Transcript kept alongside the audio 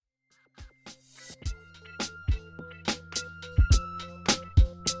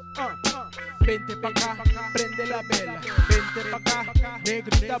vente pa' acá, prende la vela, vente pa' acá,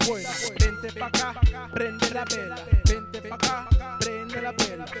 negrita buena, vente pa' acá, prende la vela, vente pa' acá, prende la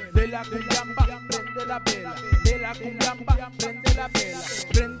vela, de la cumbiamba, prende la vela, de la cumbiamba, prende la vela,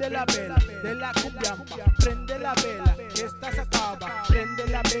 prende la vela, de la cumbiamba, prende la vela, que esta se acaba, prende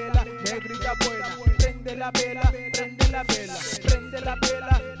la vela, negrita buena, prende la vela, prende la vela, prende la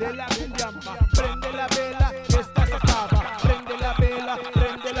vela, de la cumbiamba, prende la vela, que esta se acaba, prende la vela,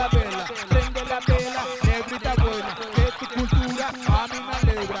 prende la vela, prende la vela, negrita buena, que tu cultura a mí me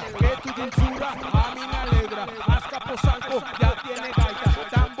alegra, que tu dulzura a mí me alegra, Azcapotzalco ya tiene gaita,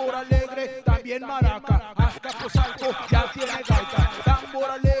 tambor alegre, también maraca, Azcapotzalco ya tiene gaita, tambor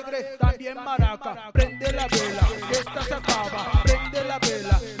alegre, también maraca, prende la vela, que esta se acaba, prende la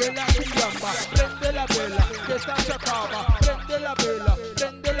vela, vela cumbiamba, prende la vela, que esta se acaba, prende la vela,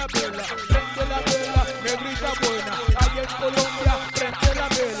 prende la vela, prende la vela, negrita buena, allá en Colombia, prende la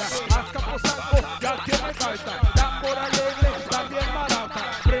vela, Azcapotzalco ya tiene gaita, tambor alegre, también maraca,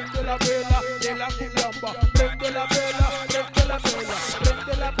 prende la vela, de la cumbiamba, prende la vela, prende la vela,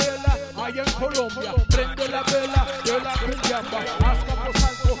 prende la vela, allá en Colombia, prende la vela, de la cumbiamba,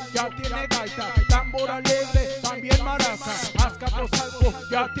 Azcapotzalco ya tiene gaita, tambor alegre, también maraca, Azcapotzalco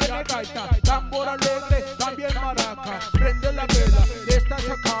ya tiene gaita, tambor alegre, también maraca, prende la vela, esta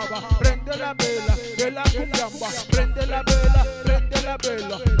se acaba, prende la vela, de la cumbiamba, prende la vela, prende la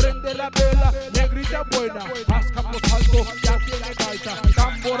vela, prende la vela, negrita buena, Azcapotzalco ya tiene gaita,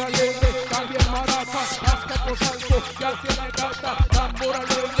 tambor alegre, también maraca, Azcapotzalco ya tiene gaita, tambor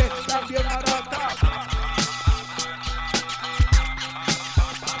alegre, también maraca.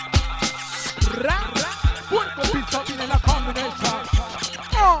 Puerco Pizza tiene la combination.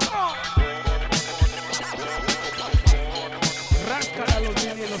 Ráscala a los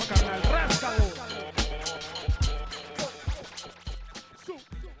niños y los canales.